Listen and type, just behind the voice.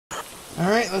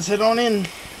Alright, let's head on in.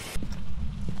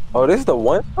 Oh, this is the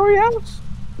one-story house?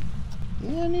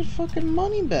 Yeah, I need fucking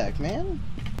money back, man.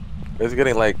 It's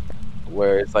getting like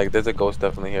where it's like there's a ghost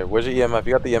definitely here. Where's your EMF?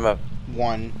 You got the EMF?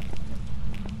 One.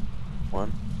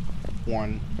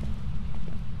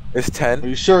 It's 10. Are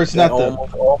you sure it's not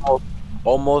the...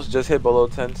 Almost just hit below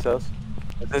 10 cells.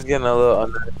 It's just getting a little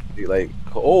under, like,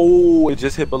 oh, it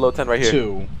just hit below 10 right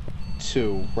here.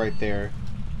 Two, right there.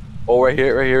 Oh, right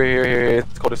here.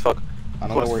 It's cold as fuck. I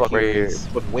don't know where here is.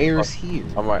 Where's here?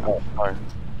 I'm right. Oh, sorry.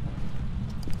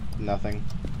 Nothing.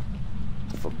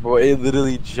 Bro, it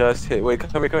literally just hit. Wait,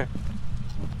 come here.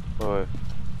 Oh,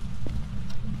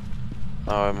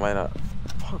 oh, it might not.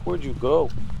 Fuck, where'd you go?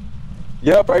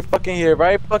 Yep, right fucking here.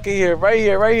 Right here.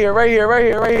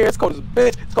 It's cold as a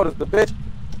bitch. It's cold as the bitch.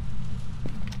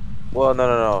 Well,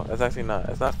 no. It's actually not.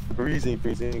 It's not freezing,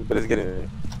 but it's getting it.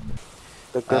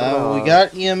 We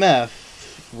got EMF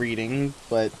reading,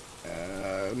 but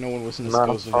no one was in this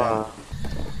ghost event.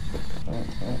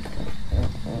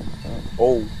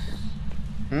 Oh.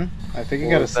 I think I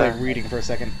got a slight reading for a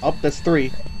second. Oh, that's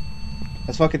 3.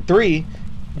 That's fucking 3.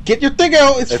 Get your thing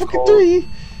out! It's fucking cold. 3!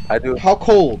 I do. How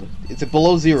cold? Is it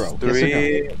below 0? 3.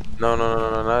 Yes or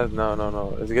no?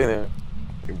 No. It's getting there.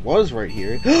 It was right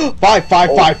here. 5.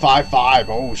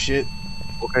 Oh shit.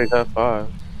 Okay, got 5.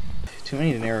 Too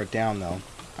many to narrow it down though.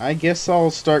 I guess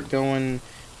I'll start going.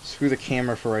 Screw the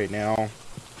camera for right now.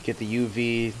 Get the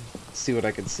UV. See what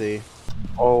I can see.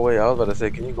 Oh wait, I was about to say,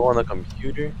 can you go on the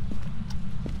computer?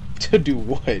 To do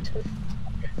what?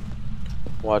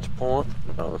 Watch porn?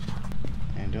 No.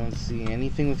 I don't see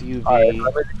anything with UV. Alright, you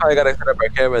probably gotta set up our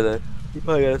camera then. You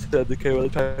probably gotta set up the camera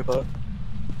tripod.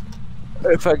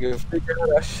 If I can figure out how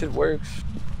that shit works.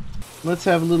 Let's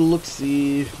have a little look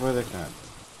see where they're at.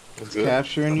 It's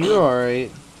capturing you,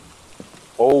 alright.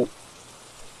 Oh!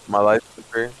 My light's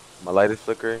flickering. My light is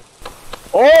flickering.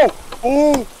 Oh!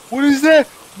 Oh! What is that?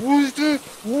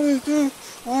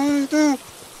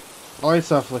 Oh, I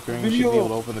saw flickering. You should be able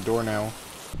to open the door now.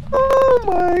 Oh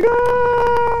my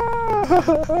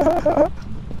god!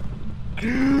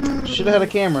 Should have had a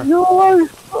camera. Yo, I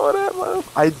saw that, man.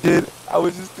 I did. I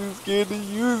was just too scared to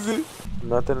use it.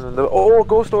 Nothing in the... Oh,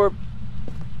 ghost orb.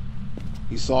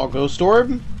 You saw a ghost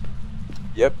orb?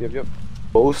 Yep.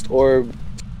 Ghost orb.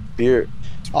 Spirit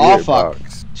oh, fuck.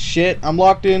 Box. Shit, I'm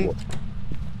locked in.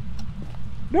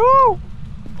 No!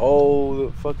 Oh,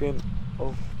 the fucking...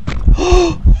 Oh.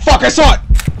 Fuck, I saw it!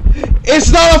 It's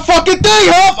not a fucking thing,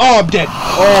 huh? Oh, I'm dead.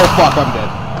 Oh, fuck, I'm dead.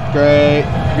 Great.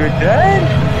 You're dead?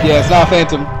 Yeah, it's not a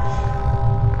phantom.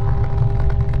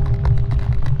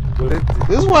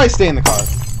 This is why I stay in the car.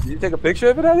 Did you take a picture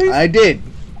of it at least? I did.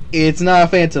 It's not a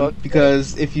phantom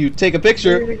because if you take a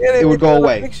picture, it would go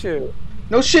away.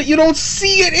 No shit, you don't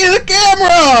see it in the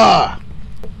camera!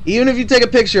 Even if you take a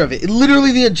picture of it,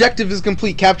 literally the objective is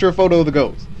complete. Capture a photo of the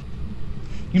ghost.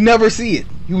 You never see it.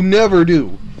 You never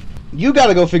do. You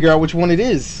gotta go figure out which one it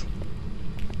is.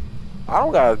 I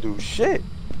don't gotta do shit.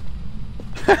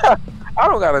 I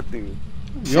don't gotta do shit.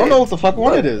 You don't know what the fuck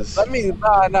one it is. Let me,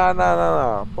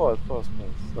 nah. Pause.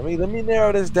 Let me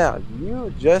narrow this down.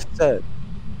 You just said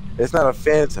it's not a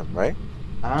phantom, right?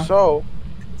 So,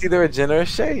 it's either a jinn or a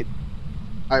shade.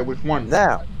 Alright, which one?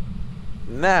 Now,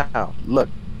 look,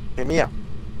 hear me out.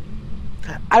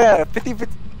 I got a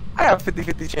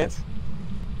 50-50 chance.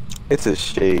 It's a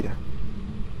shade.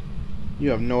 You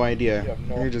have no idea.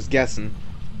 You're just guessing.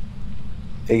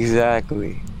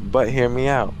 Exactly. But hear me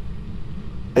out.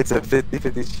 It's a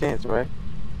 50-50 chance, right?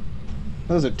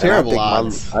 Those are terrible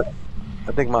odds. I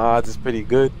think my odds is pretty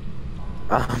good.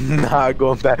 I'm not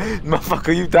going back.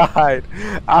 Motherfucker, you died.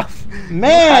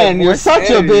 Man, you're such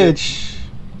a bitch.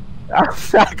 I'm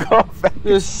not going back.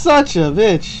 You're such a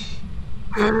bitch.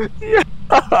 Yeah.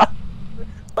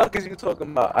 What is you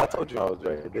talking about? I told you I was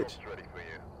ready, bitch.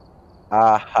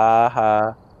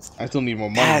 I still need more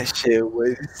money. That shit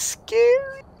was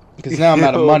scary. Because now I'm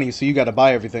out of money, so you gotta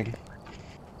buy everything.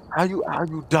 How you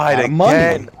died again?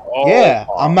 Money. Oh, yeah,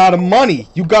 I'm out of money.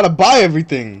 You gotta buy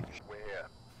everything. We're here.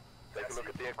 Take a look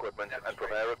at the equipment and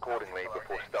prepare accordingly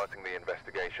before starting the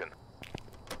investigation.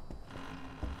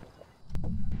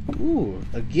 Ooh,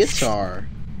 a guitar.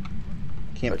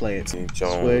 Can't play it.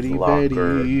 Sweaty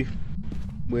locker. Betty,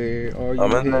 where are you?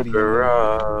 I'm in the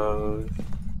garage.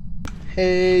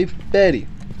 Hey Betty,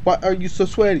 why are you so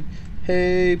sweaty?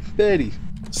 Hey Betty.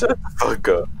 Shut the fuck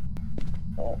up.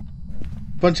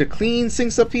 Bunch of clean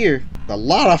sinks up here. A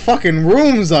lot of fucking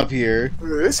rooms up here.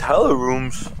 There's hella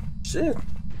rooms. Shit.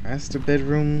 Master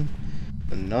bedroom.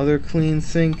 Another clean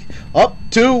sink. Up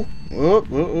 2.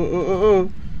 Oh,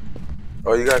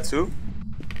 you got 2?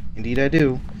 Indeed I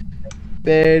do.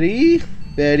 Betty,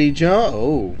 Betty John.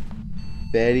 Oh.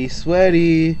 Betty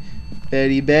Sweaty.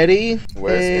 Betty.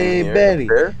 Hey, Betty.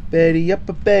 Betty up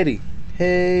a Betty.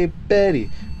 Hey, Betty.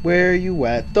 Where you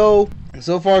at, though?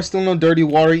 So far, still no dirty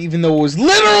water, even though it was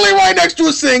literally right next to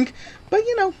a sink. But,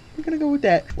 you know, we're gonna go with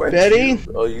that. Betty,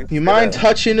 you mind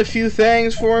touching a few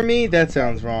things for me? That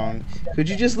sounds wrong. Could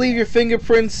you just leave your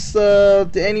fingerprints to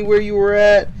anywhere you were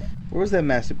at? Where was that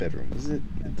master bedroom? Was it?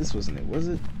 This wasn't it, was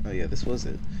it? Oh, yeah, this was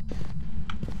it.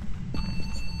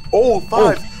 Oh, 5.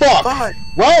 Oh, fuck. 5.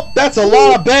 Well, that's a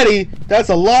lot of Betty. That's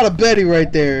a lot of Betty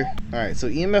right there. All right, so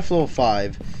EMF level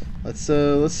 5. Let's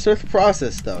start the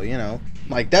process, though. You know,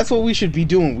 like that's what we should be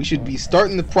doing. We should be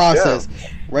starting the process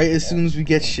right as soon as we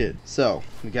get shit. So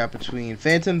we got between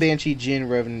Phantom, Banshee, Jinn,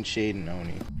 Revenant, Shade, and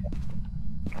Oni.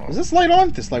 Was this light on?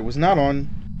 This light was not on.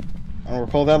 I don't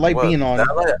recall that light being on.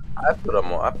 That light, I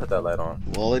put that light on.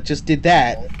 Well, it just did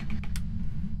that.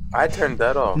 I turned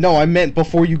that off. No, I meant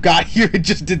before you got here, it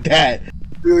just did that.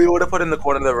 You would have put it in the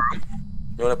corner of the room.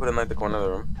 You want to put it in like the corner of the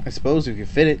room? I suppose we could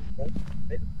fit it.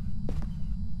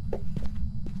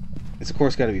 It's of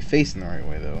course got to be facing the right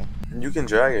way though. You can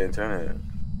drag it and turn it.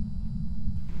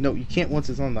 No, you can't once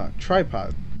it's on the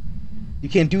tripod. You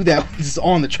can't do that once it's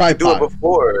on the tripod. You can do it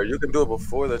before. You can do it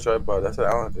before the tripod. That's what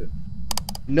Alan did.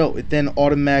 No, it then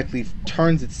automatically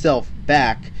turns itself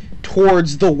back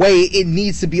towards the way it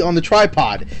needs to be on the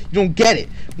tripod. You don't get it.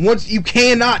 Once you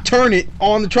cannot turn it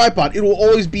on the tripod, it will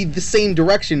always be the same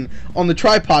direction on the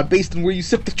tripod based on where you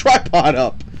set the tripod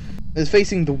up. It's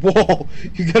facing the wall.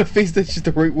 You gotta face that shit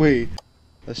the right way.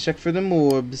 Let's check for the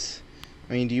orbs.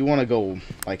 I mean, do you want to go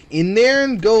like in there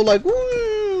and go like,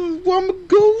 ooh, I'm a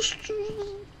ghost?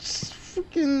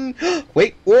 Freaking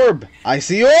wait, orb. I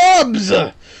see orbs.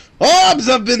 Orbs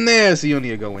up in there. So you don't need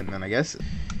to go in then, I guess.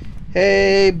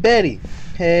 Hey, Betty.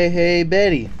 Hey,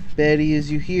 Betty. Betty, is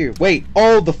you here? Wait.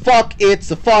 Oh, the fuck. It's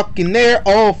a fucking there.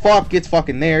 Oh, fuck. It's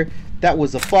fucking there. That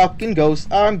was a fucking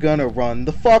ghost. I'm gonna run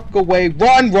the fuck away.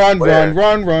 Run.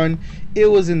 It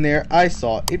was in there. I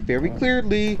saw it very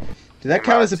clearly. Did that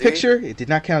count as a picture? It did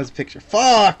not count as a picture.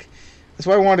 Fuck. That's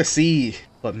what I wanted to see.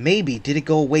 But maybe, did it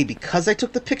go away because I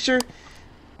took the picture?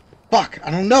 Fuck.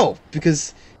 I don't know.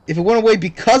 Because if it went away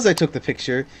because I took the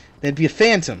picture, then it'd be a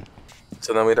phantom.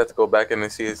 So then we'd have to go back in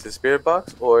and see if it's a spirit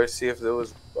box, or see if there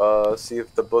was, see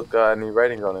if the book got any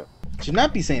writings on it. Should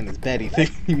not be saying this Betty thing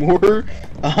anymore.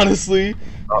 Honestly,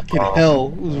 fucking hell,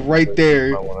 it was right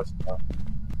there.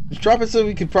 Just drop it so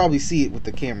we could probably see it with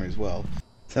the camera as well.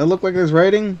 Does that look like there's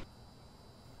writing?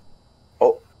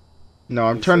 Oh. No,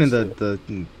 I'm turning the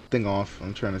thing off.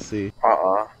 I'm trying to see.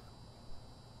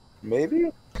 Maybe.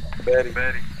 Betty.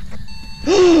 5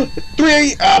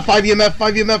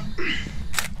 EMF.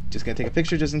 Just gonna take a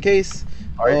picture just in case.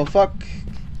 Oh fuck.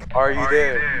 Are you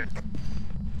there?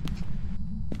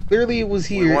 Clearly it was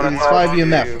here and it's 5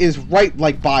 EMF. Is right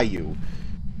like by you.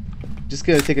 Just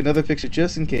gonna take another picture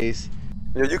just in case.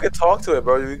 Yeah, you could talk to it,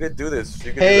 bro. You could do this.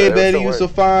 You could hey Betty, you so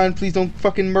fine. Please don't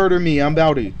fucking murder me. I'm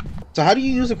Bowdy. So how do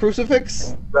you use a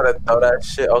crucifix? You gotta throw that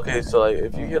shit. Okay, so like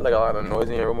if you hear like a lot of noise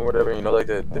in your room or whatever, you know like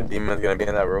the demon's gonna be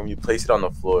in that room, you place it on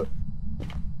the floor.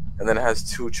 And then it has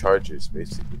 2 chargers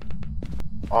basically.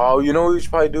 Oh, you know what we should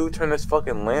probably do? Turn this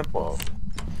fucking lamp off.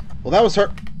 Well, that was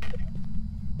her.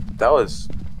 That was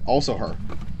also her.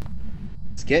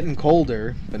 It's getting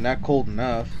colder, but not cold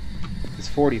enough. It's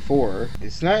 44.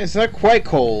 It's not quite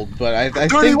cold, but I think.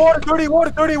 Dirty water. I don't have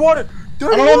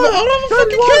a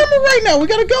fucking camera right now. We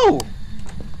gotta go.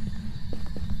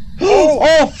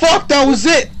 Oh fuck! That was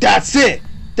it. That's it.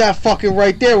 That fucking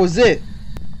right there was it.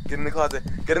 Get in the closet.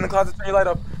 Turn your light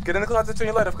up.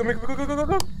 Come here.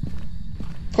 Go.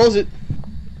 Close it.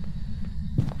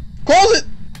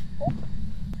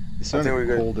 It's starting to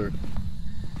get colder.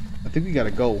 I think we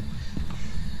gotta go.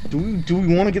 Do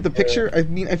we want to get the picture? I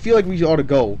mean, I feel like we ought to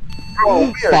go. Bro,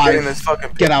 we are getting this fucking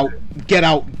picture. Get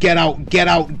out.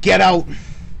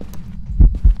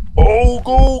 Oh,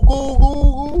 go.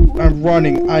 I'm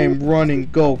running. I am running.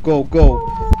 Go.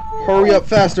 Hurry up,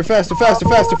 faster. Oh,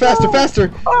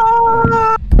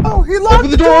 he locked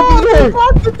the door. He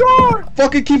locked the door.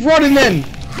 Fucking keep running then.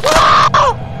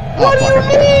 What do you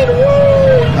mean?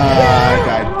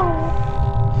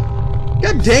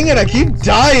 God dang it, I keep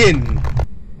dying.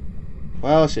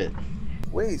 Well, shit.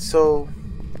 Wait, so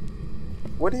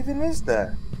what even is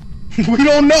that? We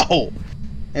don't know.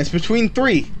 And it's between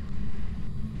 3.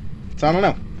 So I don't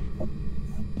know.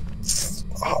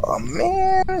 Oh,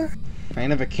 man. I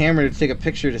didn't have a camera to take a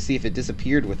picture to see if it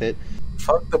disappeared with it.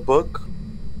 Fuck the book.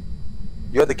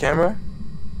 You had the camera?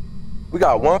 We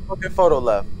got 1 fucking photo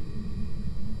left.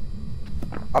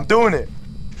 I'm doing it.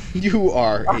 You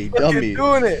are a dummy. I'm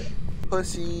doing it.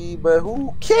 Pussy, but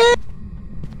who cares?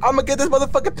 I'm gonna get this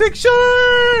motherfucking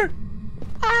picture.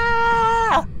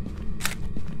 Ah!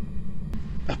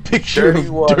 A picture Dirty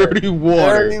of water. dirty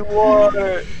water. Dirty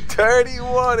water. Dirty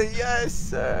water. Yes,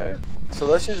 sir. So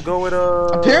let's just go with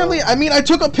Apparently, I mean, I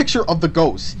took a picture of the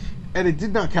ghost, and it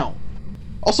did not count.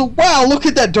 Also, wow, look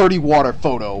at that dirty water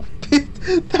photo.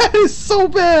 That is so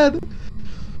bad.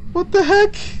 What the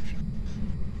heck?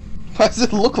 Why does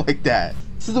it look like that?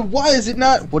 So then why is it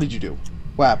not? What did you do?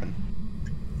 What happened?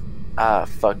 I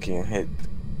fucking hit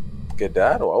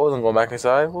Skedaddle. I wasn't going back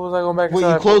inside. What was I going back inside?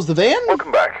 Well, you closed the van?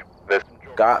 Welcome back.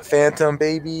 Got Phantom,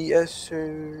 baby. Yes,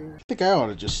 sir. I think I ought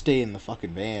to just stay in the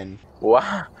fucking van.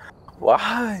 Why?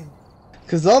 Why?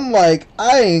 Cause I'm like,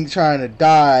 I ain't trying to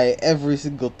die every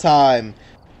single time.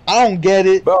 I don't get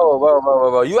it.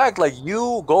 Bro. You act like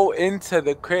you go into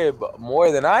the crib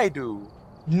more than I do.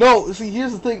 No, see,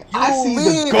 here's the thing. I see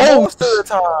the Most ghost. of the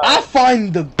time. I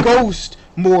find the ghost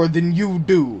more than you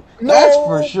do. No, That's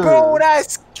for sure. Bro,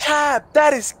 that's cap.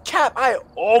 That is cap. I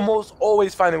almost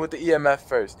always find it with the EMF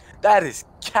first. That is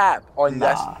cap on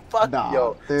that. Fuck,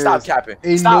 yo. Stop capping.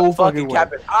 Stop no fucking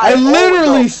capping. I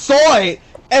literally saw it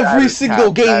every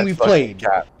single game we played.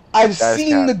 Cap. I've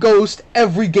seen the ghost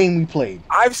every game we played.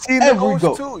 I've seen the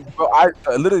ghost too. Bro, I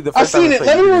literally the first I've seen time it.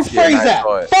 Let me rephrase that.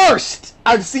 First,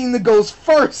 I've seen the ghost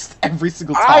first every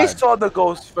single time. I saw the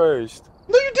ghost first.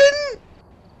 No, you didn't.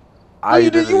 No,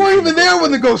 you didn't. You weren't even there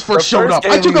when the ghost first showed up.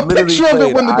 I took a picture of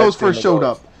it when the ghost first showed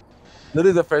up.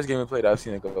 Literally the first game we played, I've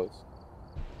seen a ghost.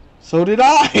 So did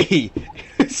I.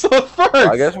 So first.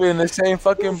 I guess we're in the same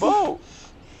fucking boat.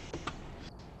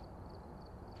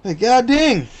 Like, god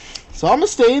dang. So I'm gonna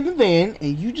stay in the van,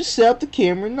 and you just set up the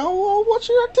camera, and I'll watch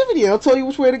your activity, and I'll tell you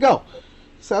which way to go.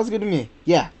 Sounds good to me.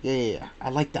 Yeah. I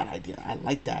like that idea.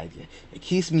 It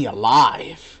keeps me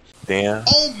alive. Damn.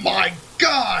 Oh my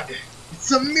god!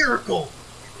 It's a miracle!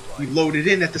 We loaded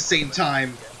in at the same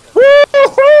time.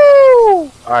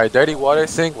 Woohoo! Alright, dirty water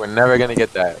sink, we're never gonna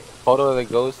get that. Photo of the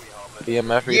ghost,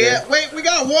 EMF reader. Yeah, wait, we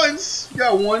got ones.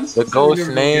 The ghost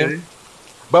name.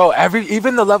 Bro,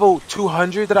 even the level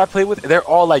 200 that I played with, they're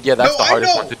all like, yeah, that's the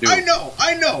hardest one to do. I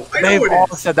know They've all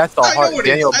said that's the hardest.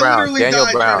 Daniel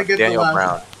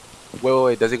Brown.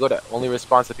 Wait, does it go to only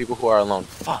response to people who are alone?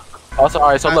 Fuck. Also,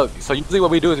 alright, so look, so usually what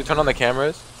we do is we turn on the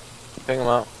cameras, pick them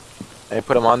up, and you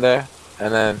put them on there,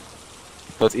 and then,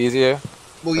 so it's easier.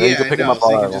 Well, yeah, you can pick them up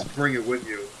so you can just bring it with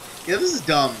you. Yeah, this is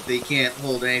dumb. They can't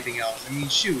hold anything else. I mean,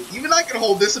 shoot, even I can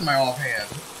hold this in my offhand.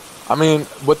 I mean,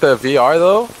 with the VR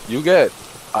though, you get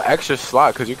an extra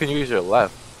slot because you can use your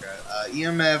left. Okay,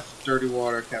 EMF, dirty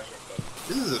water, capture.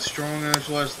 This is a strong ass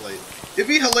flashlight. It'd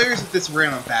be hilarious if this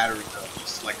ran on battery though,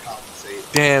 just to, like, compensate.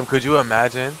 Damn, could you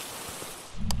imagine?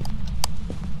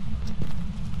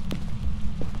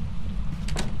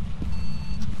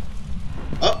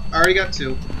 Oh, I already got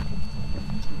 2.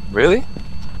 Really?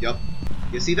 Yep.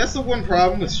 You see, that's the one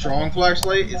problem with strong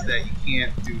flashlight, is that you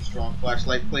can't do strong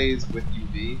flashlight plays with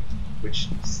UV, which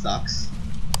sucks.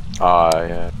 Oh,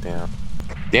 yeah, damn.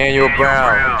 Daniel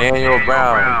Brown,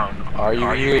 are you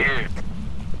here?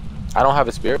 I don't have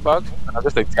a spirit box. I'm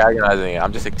just antagonizing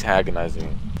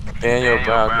it. Daniel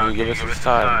Brown, can you give us some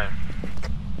time?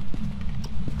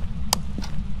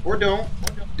 Or don't.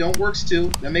 Don't works too.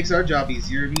 That makes our job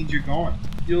easier. It means you're gone.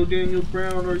 Yo, Daniel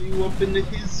Brown, are you up in the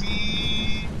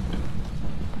hizzy?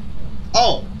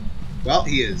 Oh! Well,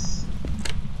 he is.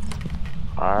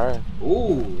 Alright.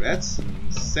 Ooh, that's some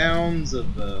sounds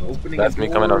of opening That's of me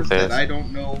doors coming upstairs. that I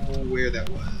don't know where that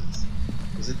was.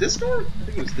 Was it this door? I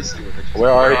think it was this door.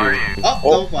 Where are you? Oh,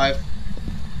 level 5.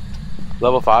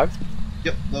 Level 5?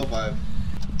 Yep, level 5.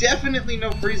 Definitely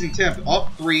no freezing temp.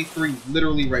 Oh, 3,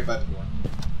 literally right by the door.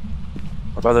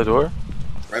 Right by the door?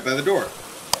 Right by the door.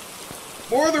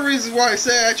 More of the reasons why I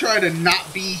say I try to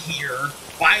not be here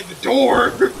by the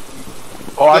door.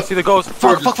 Oh, I see the ghost.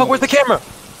 Fuck, where's the camera?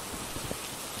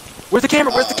 Where's the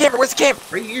camera?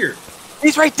 Right here.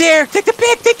 He's right there. Take the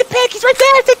pic. He's right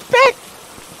there. Take the pic.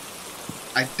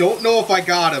 I don't know if I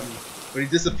got him, but he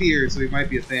disappeared, so he might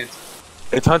be a phantom.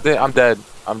 It's hunting. I'm dead.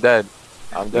 What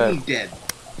do you mean dead?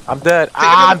 I'm dead.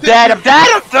 I'm dead.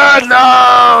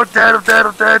 No,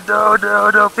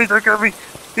 please don't kill me.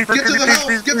 Get to the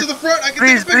house. Get to the front. I can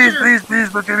take a picture.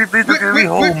 Please look at me.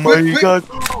 Oh my god.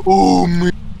 Oh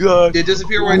my god. Did it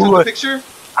disappear when I took the picture?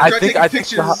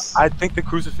 I think the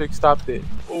crucifix stopped it.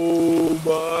 Oh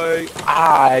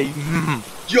my.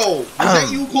 Yo, was that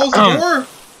you who closed the door?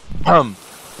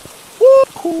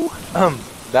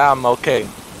 Nah, I'm okay.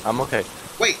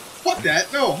 Wait, fuck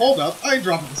that. No, hold up. I ain't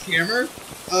dropping this camera.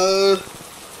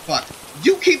 Fuck.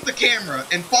 You keep the camera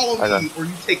and follow me, or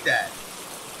you take that.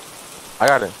 I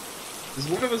got it.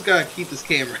 Because one of us gotta keep this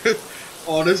camera.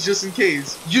 Oh, that's just in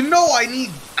case. You know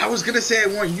I was gonna say I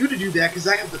want you to do that because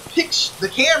I have the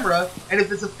camera, and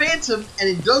if it's a phantom and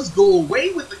it does go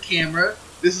away with the camera,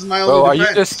 this is my only defense. Bro, are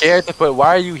you just scared to put?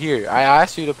 Why are you here? I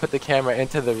asked you to put the camera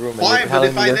into the room. Fine, but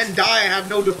if I then die, I have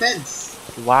no defense.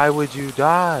 Why would you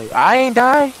die? I ain't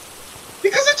die.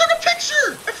 Because I took a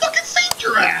picture. I fucking saved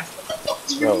your ass. What the fuck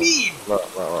do you mean? Bro.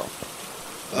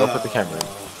 Go put the camera in.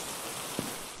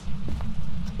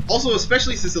 Also,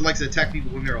 especially since it likes to attack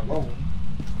people when they're alone.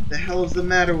 The hell is the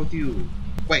matter with you?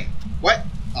 Wait, what?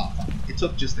 Oh, fuck. It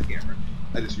took just the camera.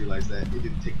 I just realized that. It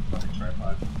didn't take the fucking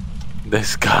tripod.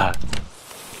 This guy.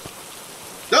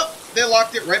 Nope, they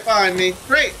locked it right behind me.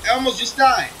 Great, I almost just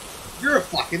died. You're a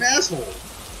fucking asshole.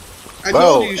 I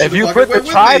told you if you put the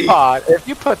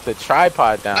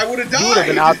tripod down, I would have died. You would have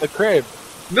been out the crib.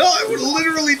 No, I would have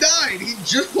literally died. He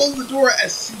just closed the door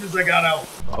as soon as I got out.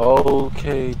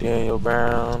 Okay, Daniel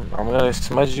Brown. I'm gonna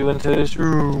smudge you into this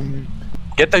room.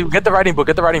 Get the writing book.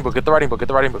 Get the writing book right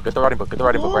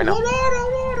now. Hold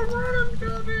on,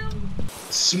 goddamn.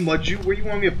 Smudge you? Where you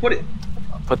want me to put it?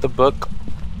 Put the book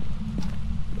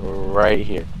right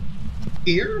here.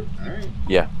 Here? Alright.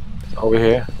 Yeah. Over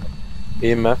here.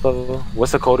 EMF level.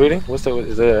 What's the code reading?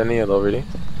 Is there any low reading?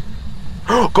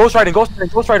 Ghost writing.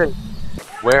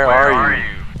 Where are you?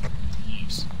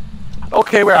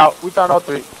 Okay, we're out. We found all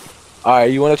three.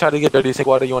 Alright, you want to try to get dirty sink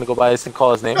water? You want to go buy this and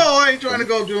call his name? No, I ain't trying to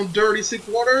go do dirty sink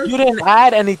water. You didn't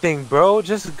add anything, bro.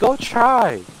 Just go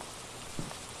try.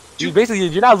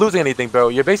 You're not losing anything, bro.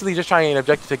 You're basically just trying an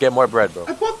objective to get more bread, bro.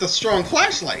 I bought the strong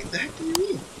flashlight. The heck do you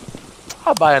mean?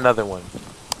 I'll buy another one.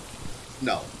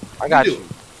 No. I got you.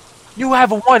 You have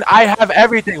one. I have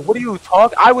everything. What are you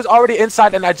talking? I was already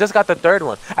inside and I just got the third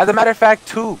one. As a matter of fact,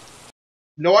 2.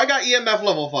 No, I got EMF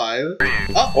level 5.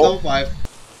 Level 5.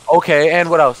 Okay, and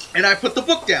what else? And I put the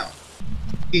book down.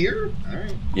 Here?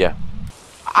 Alright. Yeah.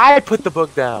 I put the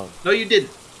book down. No, you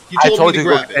didn't. You told me to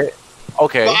grab it.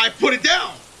 Okay. But I put it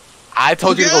down. I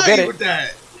told you to go get it. With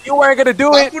that. You weren't gonna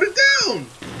do it. I put it down.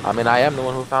 I mean, I am the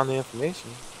one who found the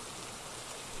information.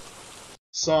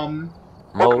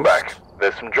 Welcome back.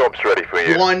 There's some jobs ready for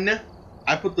you. 1.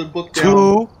 I put the book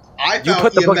down. 2. You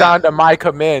put the book down under my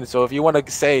command. So if you want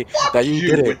to say that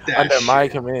you did it under my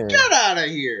command, get out of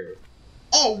here.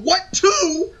 Oh, what? 2?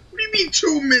 What do you mean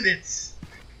 2 minutes?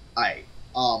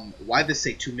 Why'd this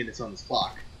say 2 minutes on this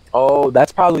clock? Oh,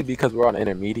 that's probably because we're on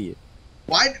intermediate.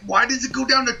 Why does it go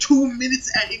down to 2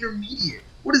 minutes at intermediate?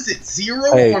 What is it,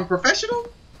 0 on professional?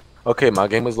 Okay, my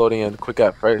game was loading in quick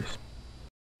at first.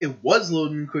 It was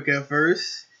loading quick at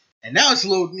first, and now it's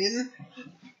loading in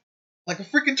like a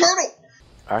freaking turtle.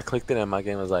 I clicked it and my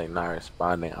game was like not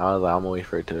responding. I was like, I'm gonna wait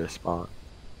for it to respond.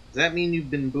 Does that mean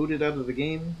you've been booted out of the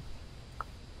game?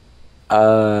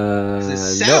 It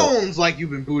sounds like you've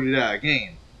been booted out of the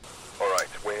game. Alright,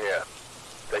 we're here.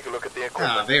 Take a look at the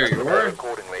equipment. Ah, there you are.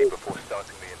 Accordingly before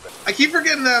starting the investigation. I keep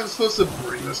forgetting that I'm supposed to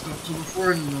bring this stuff to the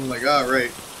front, and I'm like,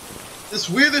 alright. This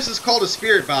weirdness is called a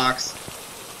spirit box.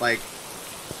 Like,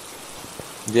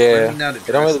 yeah, it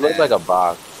don't really look like a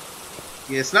box.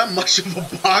 Yeah, it's not much of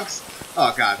a box.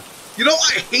 Oh god. You know,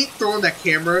 I hate throwing that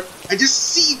camera. I just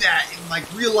see that in like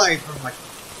real life. I'm like,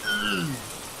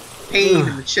 pain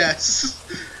in the chest.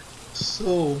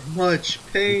 So much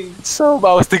pain. I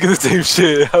was thinking the same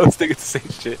shit.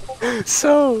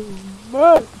 So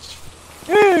much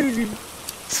pain.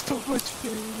 So much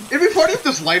pain. It'd be funny if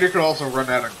this lighter could also run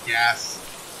out of gas.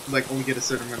 Like, when we get a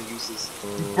certain amount of uses.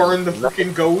 Burn the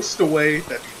freaking ghost away.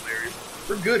 That'd be hilarious.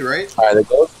 We're good, right? Alright,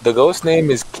 the ghost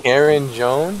name is Karen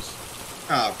Jones.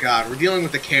 Oh god, we're dealing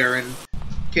with the Karen.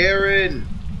 Karen!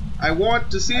 I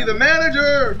want to see the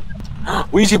manager!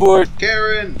 Ouija board!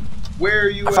 Karen! Where are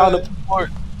you I found the board.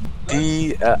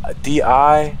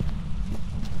 D-I...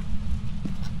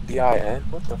 D-I-N?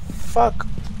 What the fuck?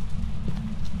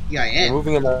 D-I-N?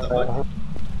 Moving in the...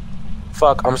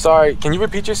 Fuck, I'm sorry. Can you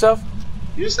repeat yourself?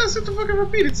 You just asked it to fucking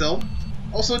repeat itself.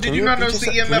 Also, did you not notice the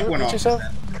EMF went off?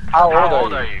 How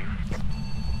old are you?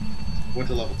 Went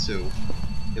to level 2.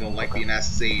 They don't like being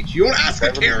asked his age. You don't ask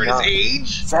a Karen's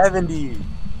age! 70!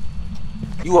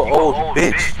 You an old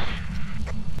bitch!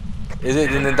 Is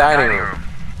it in the dining room?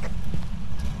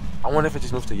 I wonder if it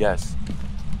just moved to yes.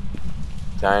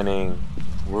 Dining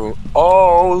room.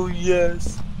 Oh,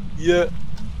 yes! Yeah!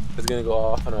 It's gonna go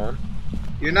off and on.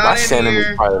 You're not in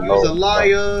here. You're a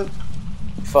liar.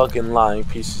 Fucking lying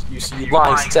piece. You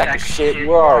lying sack of shit.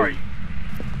 Where are you?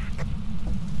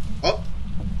 Oh.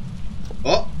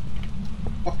 Oh.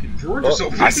 Fucking Georgia's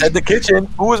open. I said the kitchen.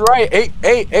 Who was right?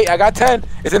 8. I got 10.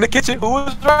 It's in the kitchen. Who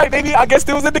was right, baby? I guess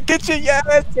it was in the kitchen.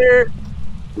 Yes, sir.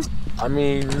 I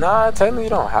mean, nah, technically you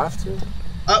don't have to.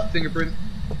 Fingerprint.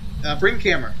 Bring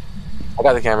camera. I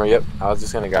got the camera, yep. I was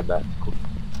just gonna grab that. Cool.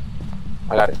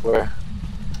 I got it. Where?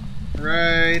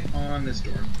 Right on this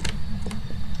door.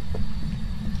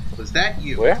 Was that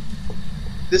you? Where?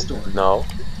 This door. No.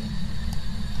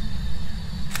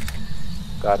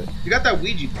 Got it. You got that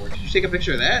Ouija board. Did you take a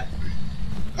picture of that?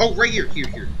 Oh, right here.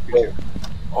 Here.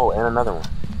 Oh, and another one.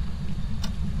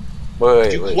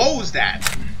 Wait. You closed that.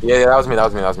 Yeah, that was me.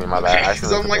 My bad. Okay,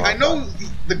 so I'm like, I know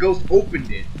the ghost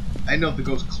opened it. I know if the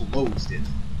ghost closed it.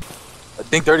 I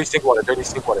think dirty sink water.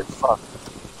 Fuck.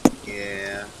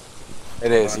 Yeah.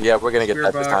 It is. Yeah, we're gonna get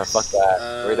that this time. Fuck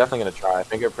that. We're definitely gonna try.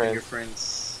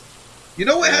 Fingerprints. You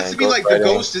know it has to be like the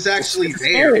ghost is actually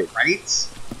there, right?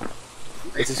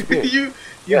 It's a spirit. you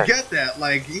get that?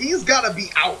 Like, he's gotta be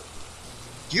out.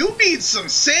 You need some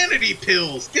sanity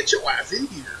pills. Get your ass in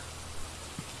here.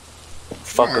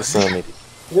 Fuck the sanity.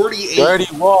 48.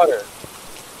 Dirty water.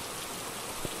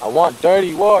 I want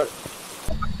dirty water.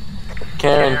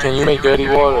 Karen, can you make dirty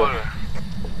water?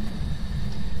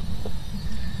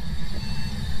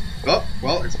 Oh,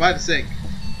 well, it's by the sink.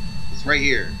 It's right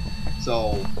here.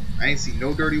 So, I ain't see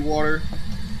no dirty water.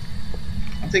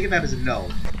 I'm taking that as a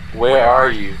no. Where are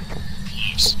you?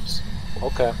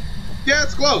 Okay. Yeah,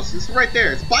 it's close. It's right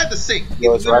there. It's by the sink. It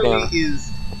literally is.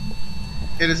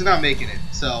 And it's not making it.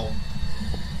 So.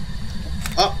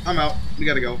 Oh, I'm out. We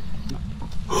gotta go.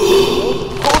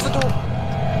 Close the door.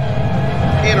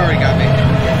 It already got me.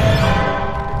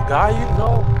 Guy, you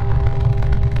know.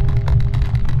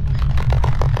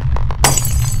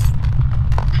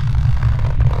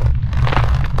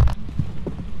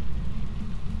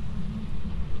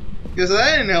 Because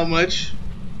that didn't help much.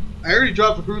 I already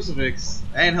dropped the crucifix.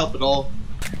 That didn't help at all.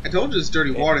 I told you this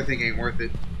dirty water thing ain't worth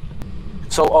it.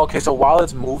 So, okay, so while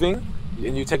it's moving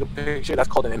and you take a picture, that's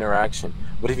called an interaction.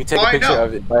 But if you take a picture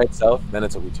of it by itself, then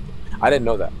it's a Ouija. I didn't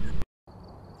know that.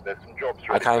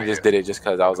 I kind of just did it just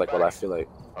because I was like, well, I feel like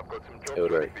it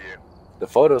would work. The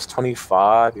photo's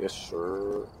 25, yes,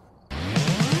 sure.